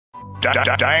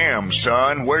Damn,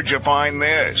 son, where'd you find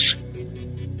this?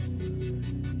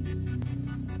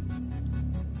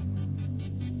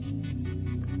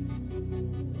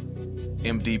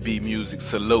 MDBmuzik,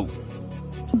 salute.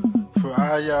 For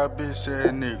all y'all bitch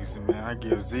ass niggas, man, I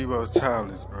give zero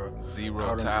tolerance, bro.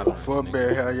 Zero tolerance. Fuck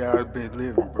back how y'all been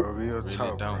living, bro. Real really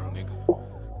talk, don't, bro.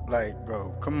 Nigga. Like,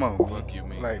 bro, come on, Fuck man. you,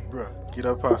 man. Like, bro, get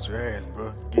up out your ass,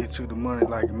 bro. Get you the money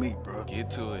like me, bro.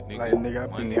 Get to it, nigga. Like, nigga,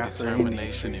 I Money, been out there in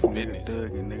these determination, streets, and nigga,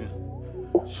 business. thugging,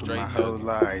 nigga. For Straight my whole thugging.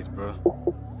 lives,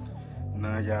 bro.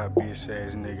 None of y'all bitch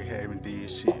ass nigga haven't did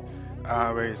shit. I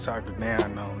already talking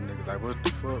down on nigga. Like, what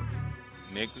the fuck?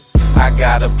 Nigga. I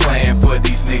got a plan for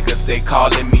these niggas, they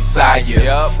calling me sire.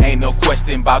 Yup. Ain't no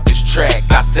question about this track,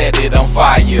 I set it on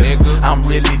fire. Nigga. I'm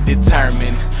really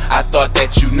determined, I thought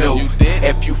that you knew. You did.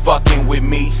 If you fucking with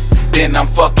me, then I'm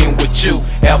fucking with you.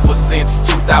 Ever since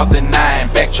 2009,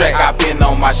 backtrack, I been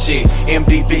on my shit.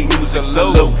 MDBmuzik,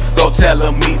 salute. Go tell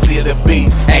them Meezy the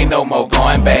beast, ain't no more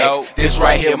going back. Nope. This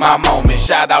right here my moment.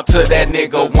 Shout out to that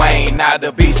nigga Wayne, now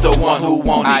the beast, the one who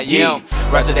want I it. Yeah. am.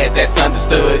 Roger that, that's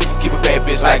understood. Keep a bad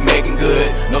bitch like Megan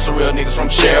Good. Know some real niggas from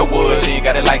Sherwood. She ain't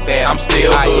got it like that, I'm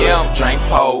still I hood. am. Drink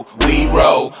pole, we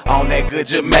roll on that good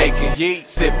Jamaican. Yeet.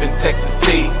 Sippin' Texas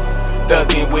tea.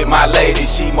 Thuggin' with my lady,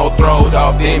 she more throwed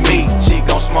off than me. She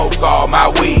gon' smoke all my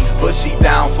weed, but she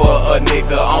down for a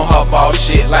nigga on her ball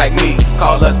shit like me.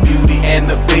 Call us Beauty and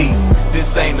the Beast.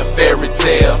 This ain't a fairy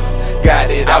tale. Got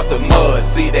it out the mud,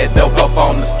 see that dope up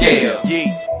on the scale.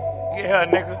 Yeet. Yeah,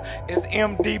 nigga, it's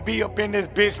MDB up in this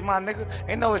bitch, my nigga.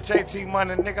 Ain't no it's JT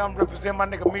Money, nigga. I'm representing my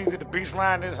nigga Meezy, the beast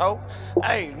riding this hoe.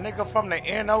 Hey, nigga, from the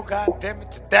NO, goddammit,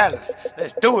 to Dallas.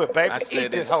 Let's do it, baby. I said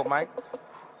Eat this it's- hoe, Mike.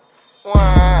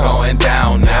 Going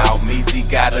down now, Meezy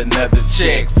got another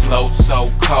check. Flow so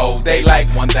cold, they like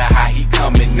wonder how he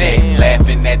coming next.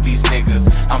 Laughing at these niggas,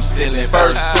 I'm still in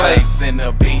first place. In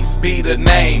the beast be the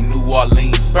name, New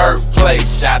Orleans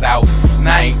birthplace. Shout out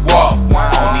Night Walk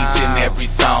on each and every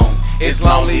song. It's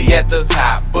lonely at the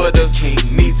top, but the king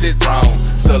needs his throne.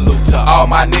 Salute to all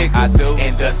my niggas,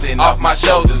 and dusting off my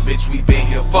shoulders. Bitch, we been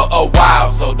here for a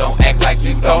while, so don't act like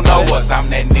you don't know us. I'm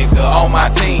that nigga on my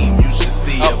team, you should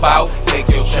see about. Take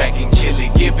your track and kill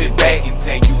it, give it back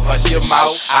until you hush your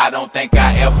mouth. I don't think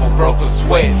I ever broke a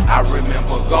sweat, I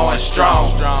remember going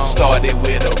strong. Started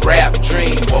with a rap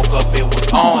dream, woke up it was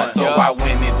on. So I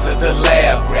went into the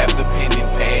lab, grabbed a pen and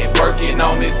pad, working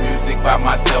on this music by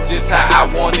myself, just how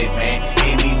I want it, man.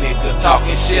 Any nigga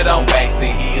talking shit on wax,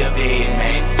 then he a dead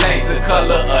man. Change the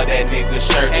color of that nigga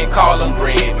shirt and call him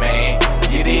red, man.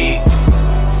 You dig?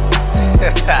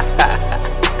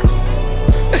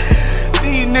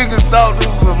 These niggas thought this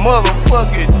was a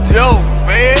motherfucking joke,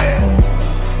 man.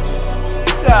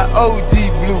 Got OG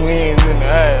blue hands in the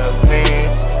house,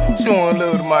 man. Showing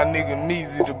love to my nigga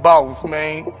Meezy the boss,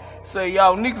 man. Say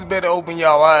y'all niggas better open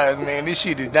y'all eyes, man. This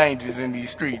shit is dangerous in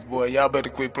these streets, boy. Y'all better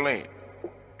quit playing.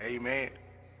 Amen.